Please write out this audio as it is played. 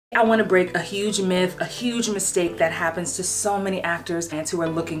I want to break a huge myth, a huge mistake that happens to so many actors and who are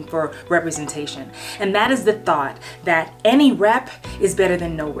looking for representation. And that is the thought that any rep is better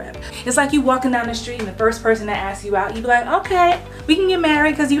than no rep. It's like you walking down the street and the first person that asks you out, you be like, okay, we can get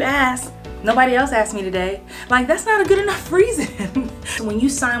married because you asked. Nobody else asked me today. Like, that's not a good enough reason. When you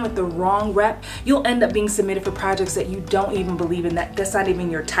sign with the wrong rep, you'll end up being submitted for projects that you don't even believe in, that's not even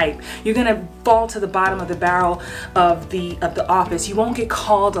your type. You're gonna fall to the bottom of the barrel of the office. You won't get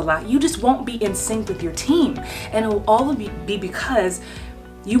called a lot. You just won't be in sync with your team. And it will all be because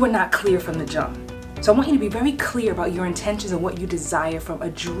you were not clear from the jump. So I want you to be very clear about your intentions and what you desire from a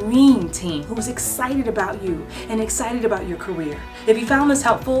dream team who is excited about you and excited about your career. If you found this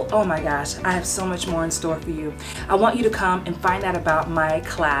helpful, oh my gosh, I have so much more in store for you. I want you to come and find out about my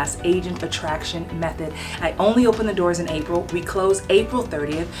class, Agent Attraction Method. I only open the doors in April. We close April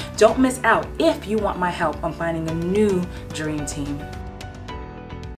 30th. Don't miss out if you want my help on finding a new dream team.